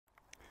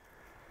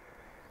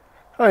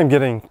I'm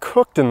getting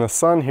cooked in the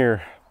sun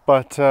here,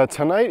 but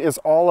tonight is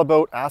all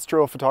about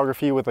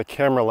astrophotography with a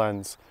camera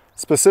lens,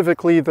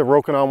 specifically the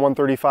Rokinon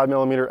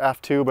 135mm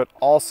f2, but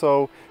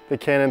also the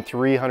Canon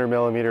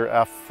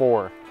 300mm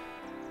f4.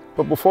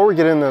 But before we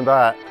get into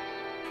that,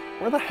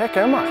 where the heck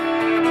am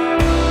I?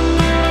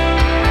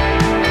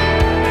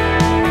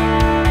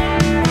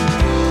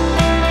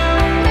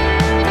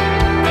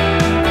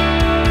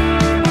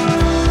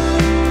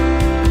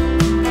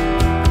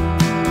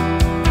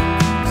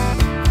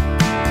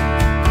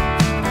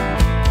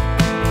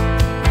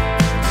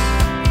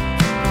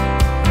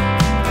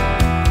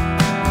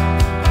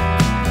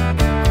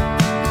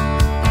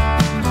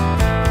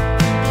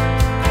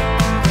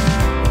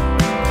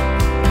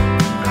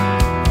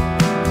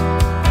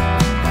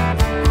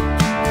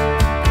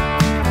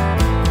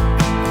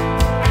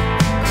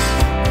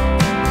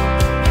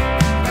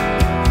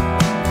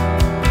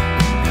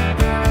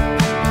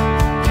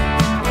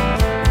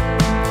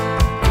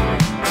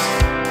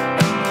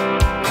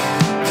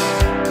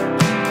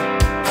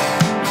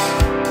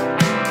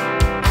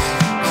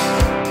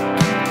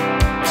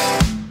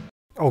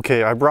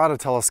 Okay, I brought a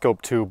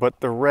telescope too, but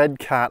the Red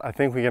Cat, I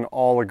think we can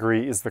all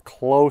agree, is the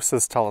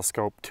closest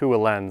telescope to a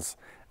lens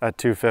at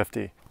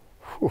 250.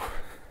 Whew.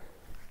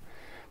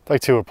 I'd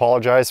like to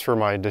apologize for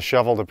my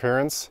disheveled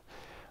appearance.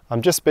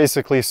 I'm just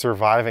basically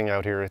surviving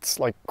out here. It's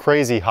like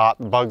crazy hot,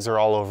 the bugs are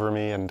all over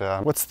me, and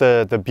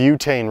the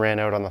butane ran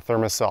out on the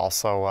thermosol,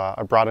 so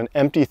I brought an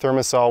empty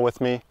thermosol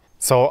with me.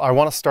 So I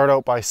want to start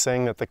out by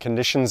saying that the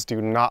conditions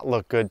do not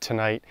look good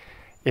tonight.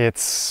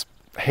 It's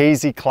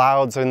hazy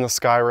clouds in the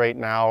sky right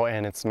now,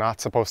 and it's not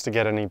supposed to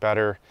get any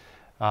better.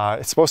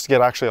 It's supposed to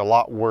get actually a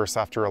lot worse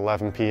after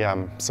 11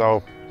 p.m.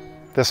 So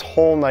this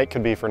whole night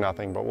could be for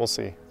nothing, but we'll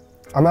see.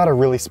 I'm at a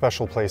really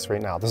special place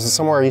right now. This is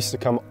somewhere I used to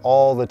come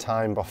all the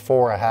time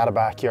before I had a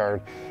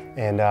backyard,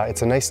 and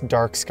it's a nice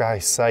dark sky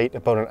site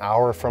about an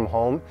hour from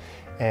home,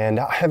 and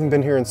I haven't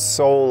been here in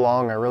so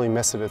long. I really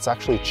miss it. It's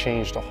actually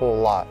changed a whole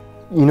lot.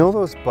 You know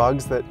those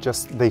bugs that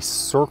they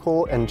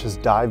circle and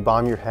just dive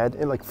bomb your head,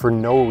 and like for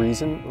no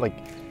reason?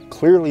 Like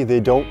clearly they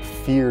don't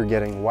fear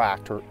getting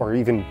whacked or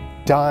even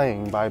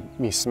dying by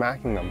me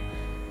smacking them.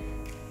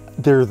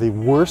 They're the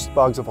worst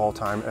bugs of all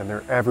time, and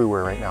they're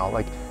everywhere right now.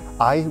 Like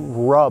I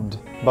rubbed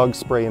bug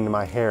spray into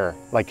my hair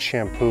like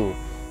shampoo,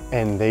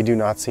 and they do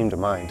not seem to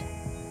mind.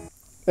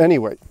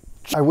 Anyway,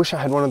 I wish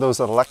I had one of those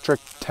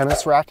electric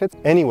tennis rackets.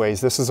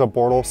 Anyways, this is a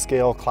Bortle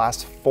scale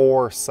class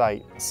 4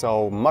 site,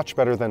 so much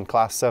better than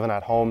class 7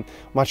 at home,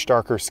 much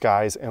darker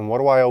skies. And what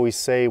do I always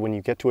say when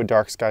you get to a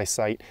dark sky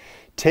site?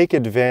 Take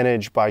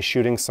advantage by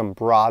shooting some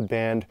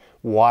broadband,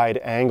 wide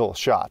angle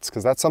shots,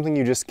 because that's something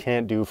you just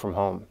can't do from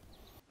home.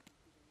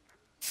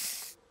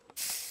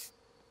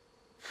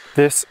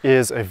 This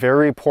is a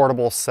very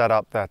portable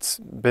setup that's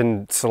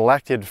been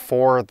selected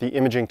for the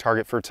imaging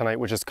target for tonight,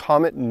 which is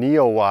Comet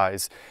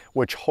NEOWISE,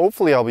 which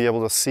hopefully I'll be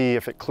able to see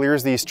if it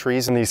clears these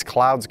trees and these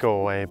clouds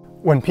go away.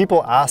 When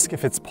people ask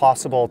if it's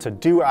possible to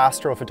do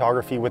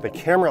astrophotography with a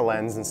camera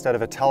lens instead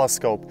of a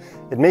telescope,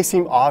 it may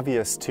seem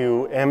obvious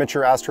to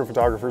amateur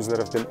astrophotographers that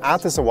have been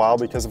at this a while,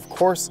 because of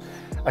course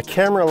a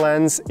camera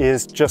lens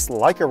is just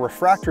like a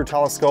refractor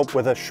telescope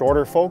with a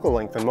shorter focal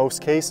length in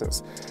most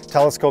cases.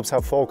 Telescopes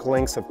have focal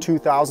lengths of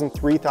 2,000,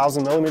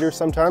 3,000 millimeters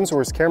sometimes,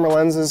 whereas camera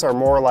lenses are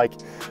more like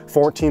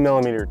 14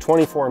 millimeter,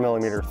 24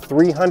 millimeter,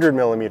 300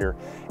 millimeter.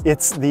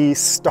 It's the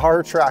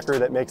star tracker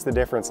that makes the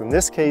difference. In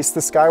this case, the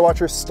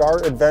Skywatcher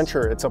Star Adventure.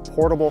 It's a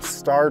portable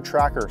star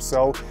tracker,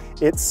 so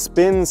it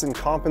spins and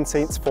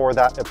compensates for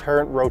that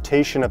apparent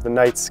rotation of the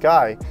night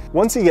sky.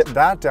 Once you get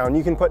that down,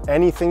 you can put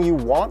anything you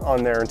want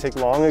on there and take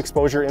long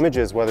exposure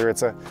images, whether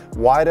it's a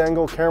wide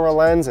angle camera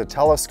lens, a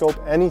telescope,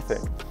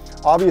 anything.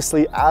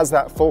 Obviously, as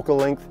that focal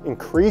length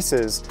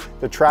increases,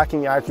 the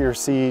tracking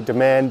accuracy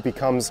demand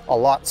becomes a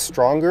lot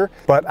stronger.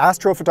 But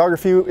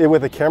astrophotography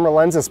with a camera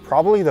lens is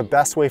probably the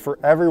best way for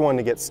everyone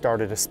to get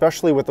started,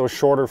 especially with those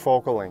shorter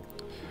focal length.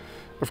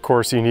 Of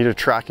course, you need a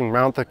tracking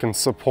mount that can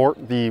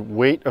support the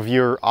weight of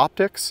your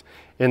optics.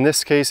 In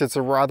this case, it's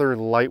a rather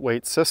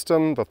lightweight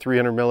system, the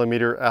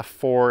 300mm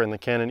f4 and the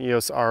Canon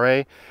EOS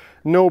Ra.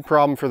 No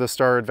problem for the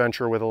Star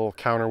Adventure with a little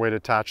counterweight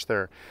attached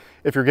there.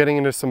 If you're getting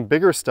into some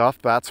bigger stuff,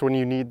 that's when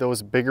you need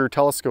those bigger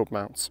telescope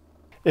mounts.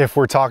 If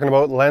we're talking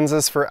about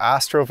lenses for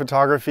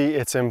astrophotography,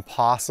 it's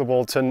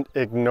impossible to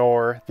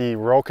ignore the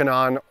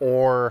Rokinon,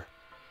 or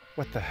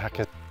what the heck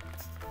is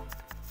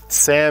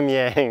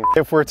Samyang.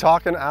 If we're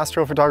talking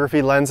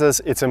astrophotography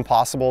lenses, it's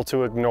impossible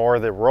to ignore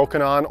the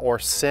Rokinon or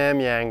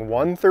Samyang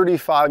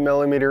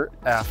 135mm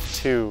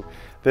f2.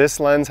 This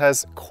lens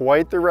has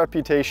quite the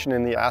reputation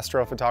in the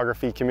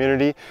astrophotography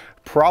community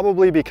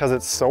probably because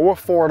it's so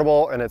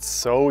affordable and it's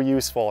so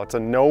useful. It's a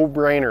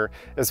no-brainer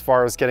as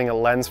far as getting a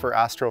lens for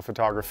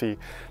astrophotography.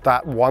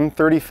 That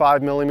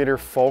 135mm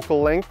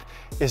focal length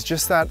is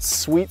just that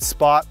sweet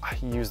spot. I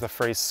use the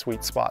phrase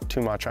sweet spot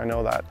too much, I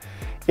know that.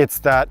 It's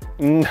that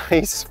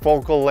nice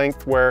focal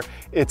length where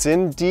it's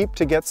in deep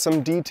to get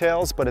some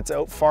details, but it's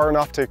out far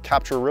enough to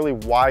capture a really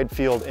wide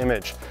field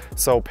image.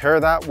 So pair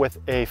that with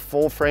a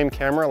full frame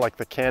camera like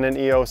the Canon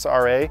EOS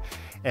Ra,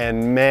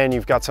 and man,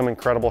 you've got some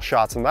incredible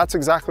shots. And that's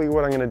exactly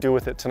what I'm gonna do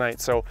with it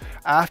tonight. So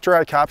after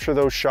I capture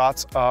those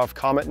shots of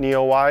Comet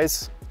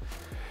NEOWISE,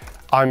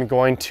 I'm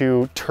going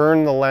to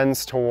turn the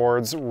lens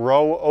towards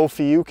Rho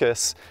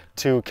Ophiuchus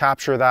to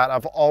capture that.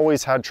 I've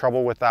always had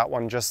trouble with that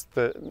one,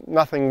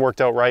 nothing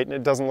worked out right, and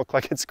it doesn't look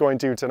like it's going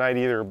to tonight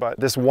either. But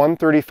this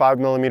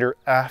 135mm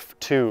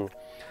f2,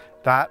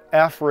 that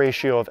f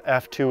ratio of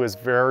f2 is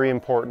very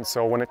important.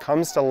 So when it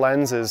comes to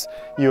lenses,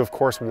 you of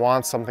course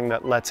want something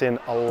that lets in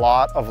a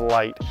lot of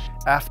light.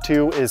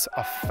 f2 is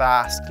a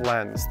fast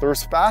lens.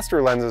 There's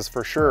faster lenses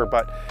for sure,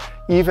 but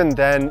even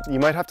then you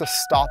might have to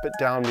stop it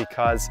down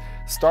because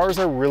stars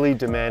are really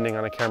demanding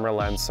on a camera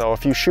lens. So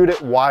if you shoot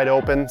it wide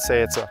open,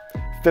 say it's a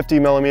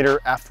 50mm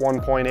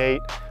f1.8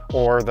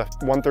 or the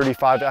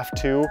 135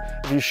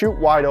 f2, if you shoot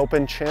wide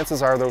open,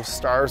 chances are those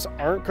stars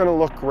aren't going to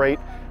look great,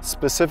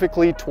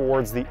 specifically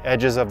towards the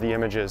edges of the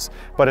images.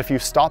 But if you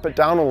stop it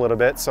down a little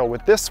bit, so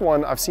with this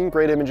one, I've seen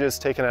great images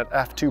taken at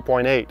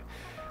f2.8.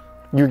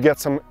 You get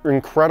some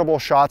incredible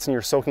shots and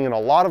you're soaking in a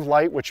lot of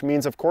light, which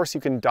means of course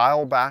you can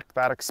dial back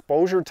that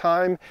exposure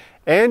time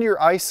and your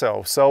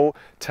ISO. So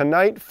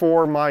tonight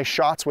for my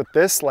shots with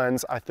this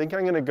lens, I think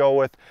I'm gonna go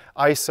with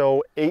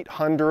ISO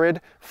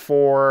 800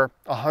 for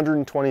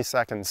 120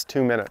 seconds,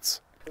 2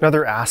 minutes.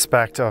 Another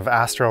aspect of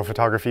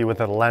astrophotography with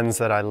a lens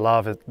that I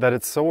love is that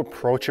it's so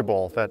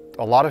approachable, that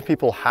a lot of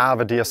people have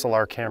a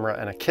DSLR camera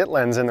and a kit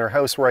lens in their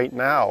house right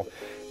now.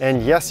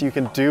 And yes, you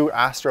can do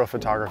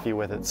astrophotography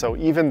with it. So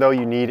even though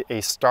you need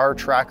a star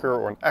tracker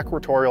or an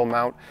equatorial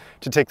mount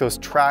to take those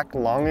track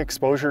long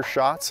exposure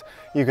shots,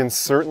 you can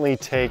certainly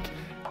take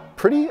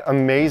pretty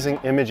amazing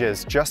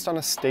images just on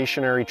a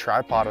stationary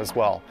tripod as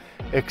well.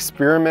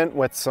 Experiment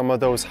with some of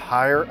those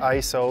higher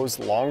ISOs,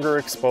 longer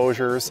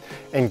exposures,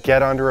 and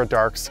get under a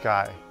dark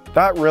sky.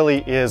 That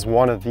really is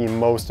one of the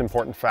most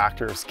important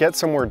factors. Get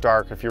somewhere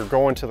dark. If you're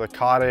going to the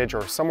cottage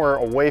or somewhere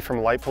away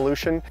from light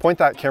pollution, point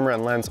that camera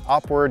and lens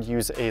upward,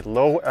 use a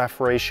low f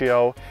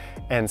ratio,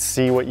 and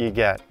see what you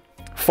get.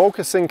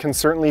 Focusing can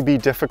certainly be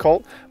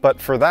difficult, but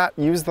for that,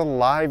 use the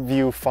live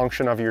view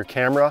function of your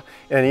camera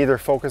and either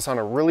focus on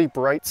a really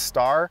bright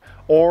star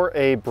or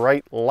a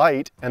bright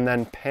light and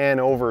then pan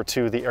over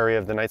to the area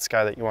of the night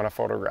sky that you want to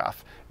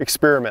photograph.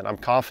 Experiment. I'm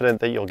confident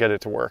that you'll get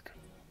it to work.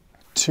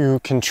 To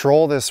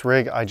control this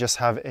rig, I just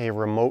have a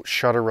remote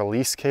shutter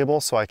release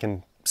cable so I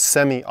can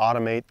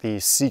semi-automate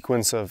the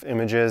sequence of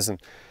images and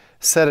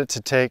set it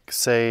to take,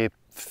 say,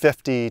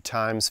 50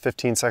 times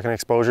 15-second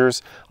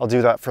exposures. I'll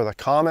do that for the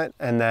Comet,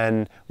 and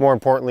then more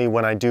importantly,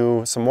 when I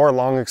do some more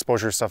long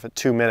exposure stuff at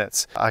 2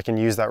 minutes, I can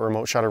use that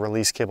remote shutter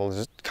release cable to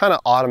just kind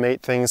of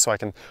automate things so I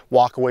can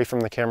walk away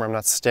from the camera. I'm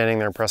not standing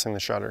there pressing the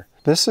shutter.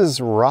 This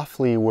is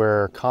roughly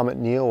where Comet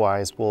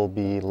NEOWISE will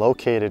be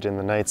located in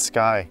the night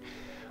sky.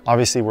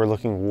 Obviously, we're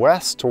looking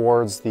west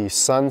towards the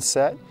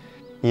sunset.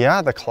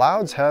 Yeah, the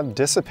clouds have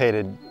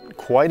dissipated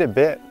quite a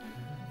bit.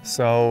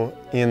 So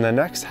in the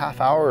next half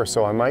hour or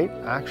so, I might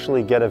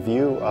actually get a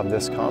view of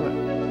this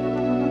comet.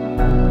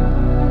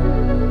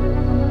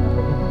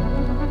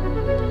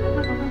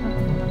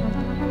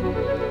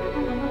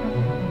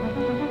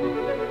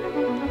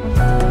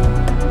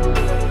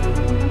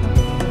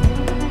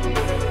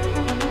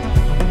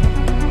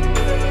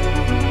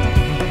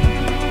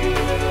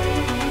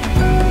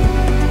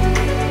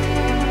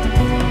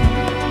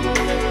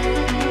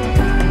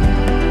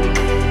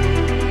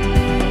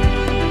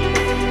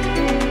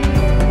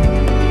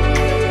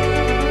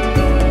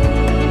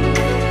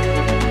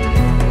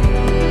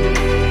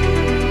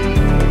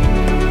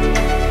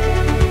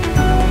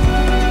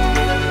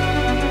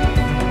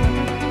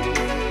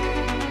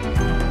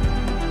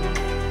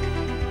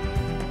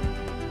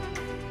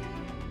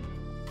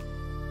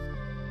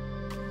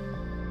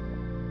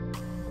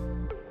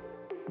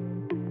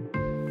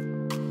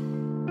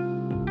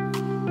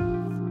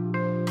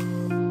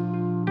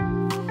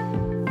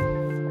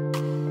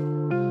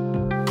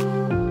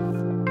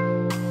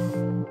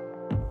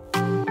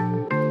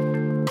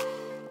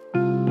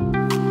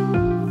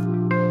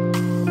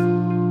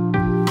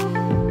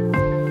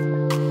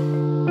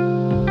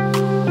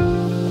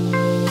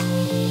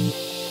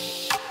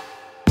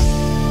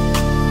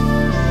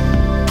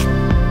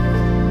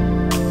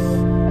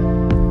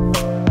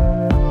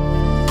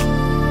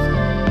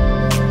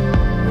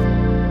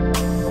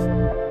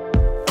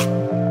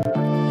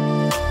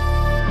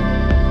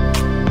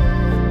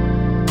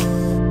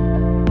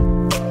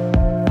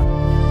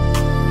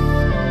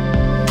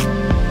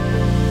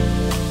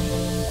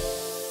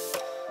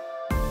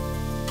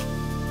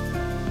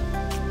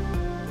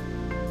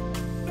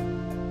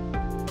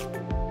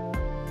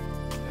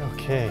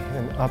 Okay,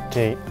 an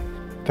update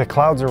The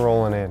clouds are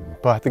rolling in,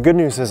 but the good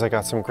news is I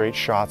got some great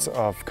shots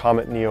of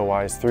Comet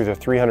NEOWISE through the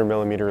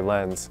 300mm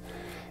lens.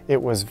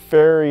 It was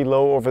very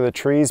low over the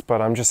trees,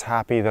 but I'm just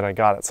happy that I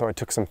got it. So I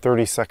took some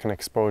 30-second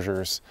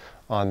exposures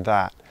on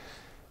that.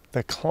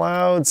 The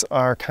clouds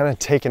are kind of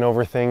taking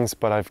over things,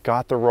 but I've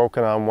got the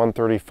Rokinon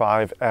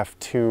 135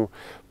 f2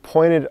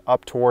 pointed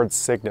up towards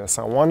Cygnus.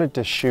 I wanted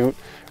to shoot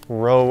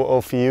Rho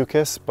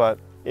Ophiuchus, but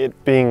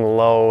it being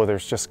low,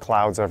 there's just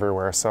clouds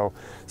everywhere. So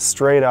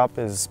straight up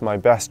is my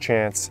best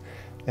chance.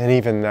 And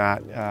even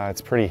that, it's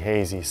pretty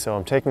hazy. So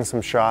I'm taking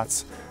some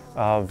shots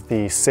of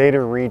the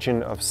Sadr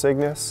region of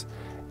Cygnus.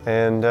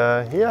 And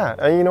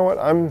yeah, you know what?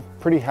 I'm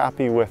pretty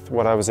happy with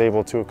what I was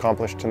able to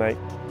accomplish tonight.